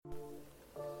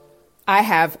I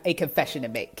have a confession to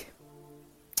make.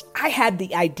 I had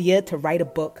the idea to write a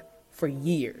book for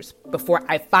years before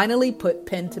I finally put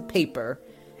pen to paper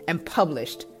and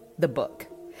published the book.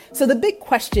 So the big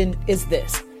question is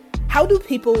this: how do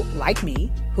people like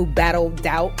me who battle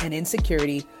doubt and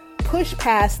insecurity push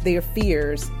past their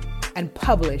fears and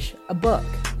publish a book?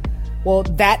 Well,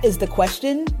 that is the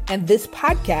question, and this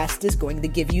podcast is going to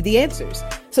give you the answers.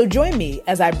 So join me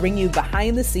as I bring you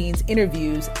behind the scenes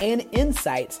interviews and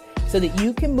insights so that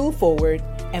you can move forward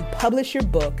and publish your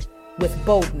book with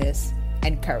boldness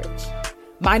and courage.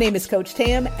 My name is Coach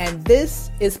Tam, and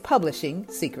this is Publishing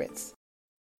Secrets.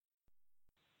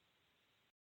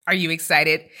 Are you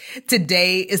excited?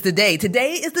 Today is the day.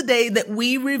 Today is the day that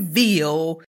we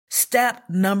reveal step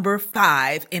number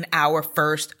 5 in our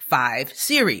first 5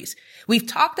 series. We've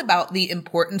talked about the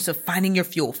importance of finding your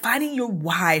fuel, finding your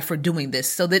why for doing this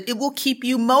so that it will keep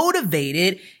you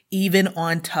motivated even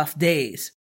on tough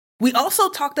days. We also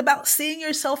talked about seeing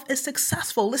yourself as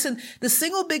successful. Listen, the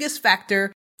single biggest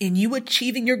factor in you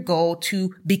achieving your goal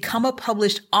to become a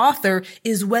published author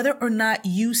is whether or not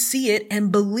you see it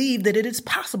and believe that it is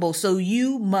possible. So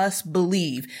you must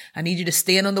believe. I need you to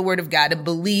stand on the word of God and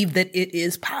believe that it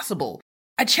is possible.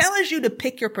 I challenge you to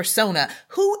pick your persona.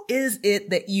 Who is it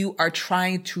that you are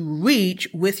trying to reach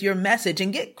with your message,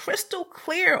 and get crystal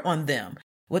clear on them?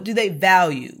 What do they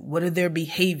value? What are their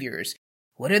behaviors?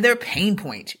 What are their pain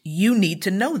points? You need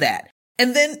to know that.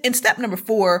 And then in step number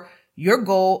 4, your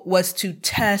goal was to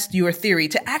test your theory,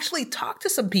 to actually talk to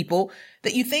some people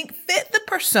that you think fit the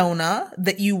persona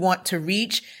that you want to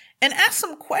reach, and ask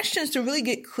some questions to really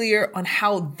get clear on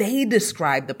how they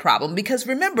describe the problem. Because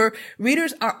remember,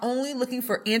 readers are only looking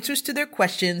for answers to their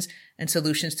questions and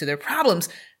solutions to their problems.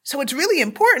 So it's really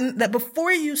important that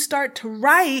before you start to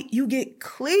write, you get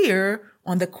clear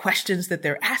on the questions that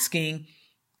they're asking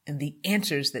and the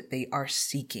answers that they are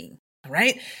seeking. All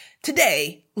right.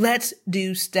 Today, let's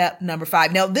do step number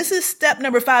 5. Now, this is step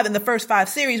number 5 in the first 5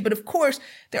 series, but of course,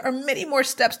 there are many more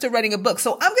steps to writing a book.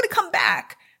 So I'm going to come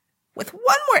back with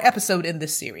one more episode in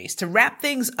this series to wrap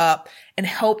things up and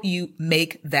help you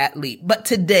make that leap. But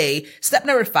today, step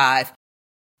number 5,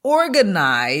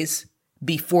 organize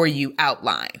before you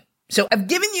outline. So I've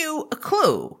given you a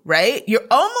clue, right? You're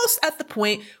almost at the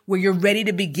point where you're ready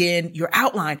to begin your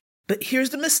outline. But here's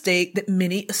the mistake that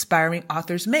many aspiring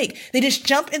authors make. They just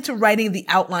jump into writing the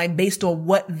outline based on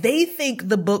what they think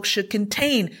the book should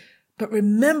contain. But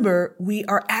remember, we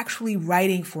are actually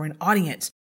writing for an audience.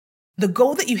 The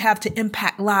goal that you have to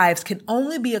impact lives can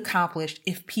only be accomplished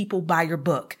if people buy your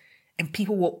book. And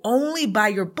people will only buy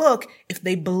your book if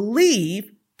they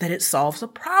believe that it solves a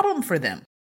problem for them.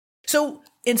 So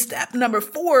in step number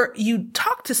 4, you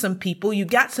talk to some people, you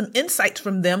got some insights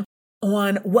from them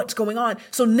on what's going on.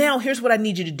 So now here's what I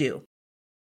need you to do.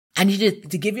 I need you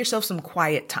to give yourself some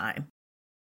quiet time.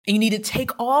 And you need to take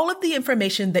all of the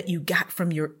information that you got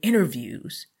from your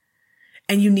interviews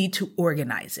and you need to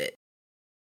organize it.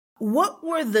 What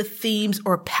were the themes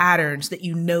or patterns that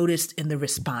you noticed in the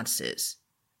responses?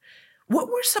 What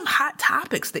were some hot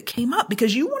topics that came up?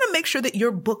 Because you want to make sure that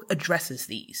your book addresses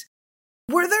these.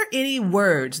 Were there any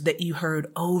words that you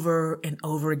heard over and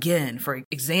over again? For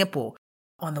example,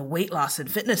 on the weight loss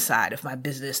and fitness side of my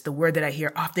business, the word that I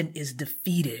hear often is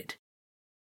defeated.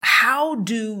 How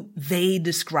do they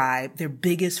describe their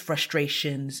biggest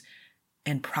frustrations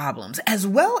and problems, as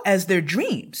well as their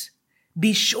dreams?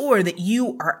 Be sure that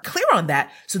you are clear on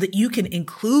that so that you can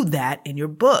include that in your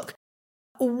book.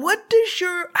 What does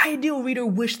your ideal reader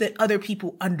wish that other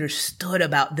people understood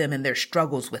about them and their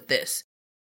struggles with this?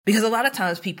 Because a lot of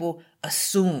times people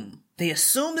assume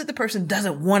that the person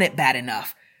doesn't want it bad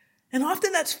enough. And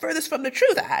often that's furthest from the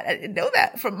truth. I know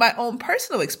that from my own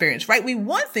personal experience, right? We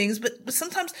want things, but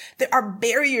sometimes there are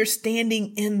barriers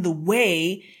standing in the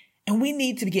way, and we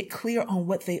need to get clear on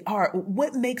what they are.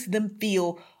 What makes them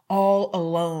feel all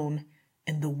alone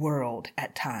in the world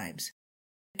at times?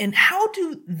 And how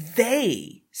do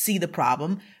they see the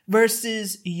problem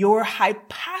versus your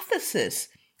hypothesis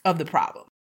of the problem?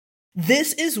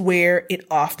 This is where it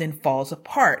often falls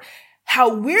apart.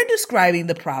 How we're describing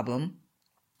the problem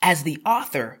as the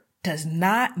author does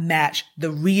not match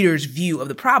the reader's view of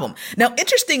the problem. Now,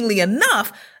 interestingly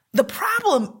enough, the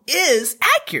problem is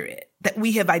accurate that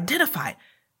we have identified.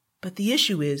 But the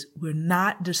issue is we're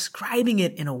not describing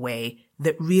it in a way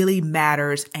that really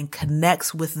matters and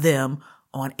connects with them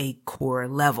on a core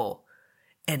level.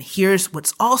 And here's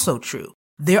what's also true.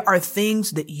 There are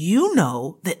things that you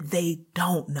know that they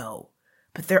don't know,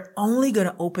 but they're only going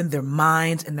to open their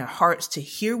minds and their hearts to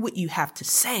hear what you have to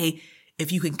say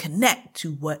if you can connect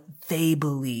to what they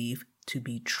believe to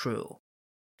be true.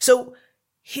 So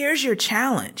here's your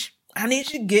challenge. I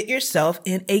need you to get yourself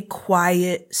in a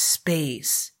quiet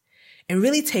space and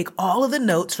really take all of the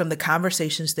notes from the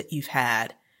conversations that you've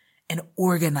had and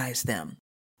organize them.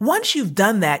 Once you've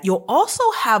done that, you'll also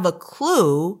have a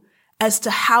clue as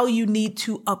to how you need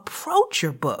to approach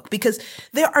your book, because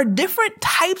there are different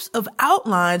types of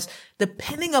outlines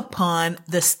depending upon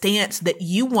the stance that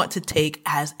you want to take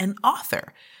as an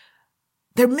author.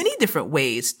 There are many different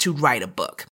ways to write a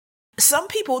book. Some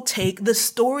people take the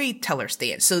storyteller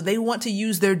stance. So they want to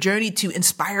use their journey to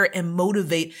inspire and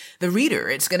motivate the reader.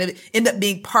 It's going to end up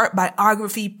being part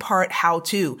biography, part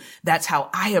how-to. That's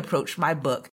how I approach my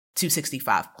book,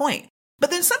 265 Point. But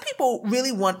then some people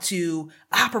really want to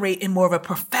operate in more of a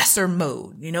professor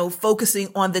mode, focusing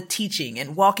on the teaching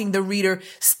and walking the reader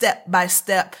step by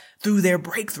step through their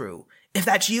breakthrough. If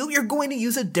that's you, you're going to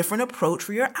use a different approach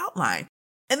for your outline.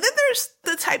 And then there's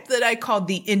the type that I call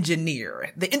the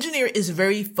engineer. The engineer is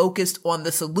very focused on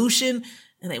the solution,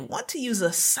 and they want to use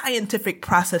a scientific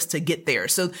process to get there.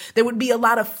 So there would be a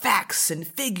lot of facts and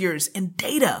figures and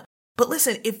data. But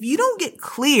listen, if you don't get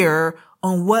clear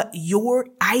on what your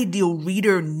ideal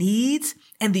reader needs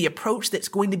and the approach that's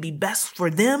going to be best for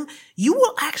them, you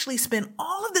will actually spend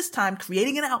all of this time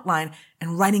creating an outline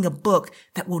and writing a book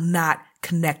that will not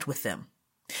connect with them.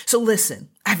 So listen,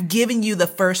 I've given you the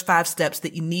first 5 steps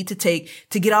that you need to take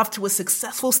to get off to a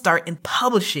successful start in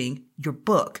publishing your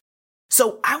book.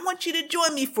 So I want you to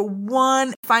join me for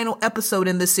one final episode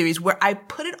in this series where I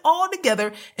put it all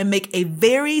together and make a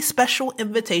very special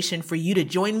invitation for you to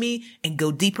join me and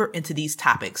go deeper into these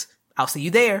topics. I'll see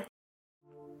you there.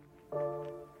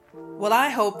 Well, I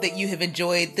hope that you have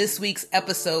enjoyed this week's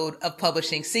episode of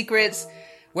Publishing Secrets,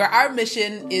 where our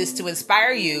mission is to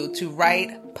inspire you to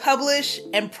write, publish,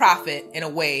 and profit in a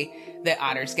way that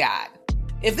honors God.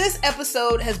 If this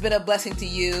episode has been a blessing to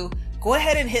you, go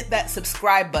ahead and hit that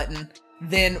subscribe button,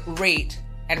 then rate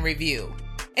and review.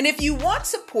 And if you want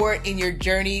support in your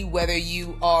journey, whether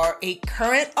you are a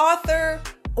current author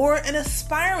or an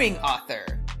aspiring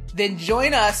author, then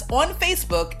join us on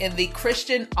Facebook in the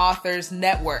Christian Authors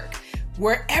Network.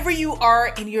 Wherever you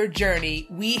are in your journey,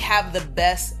 we have the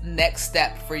best next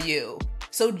step for you.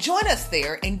 So join us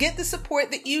there and get the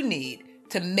support that you need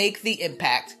to make the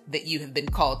impact that you have been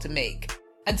called to make.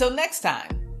 Until next time,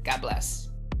 God bless.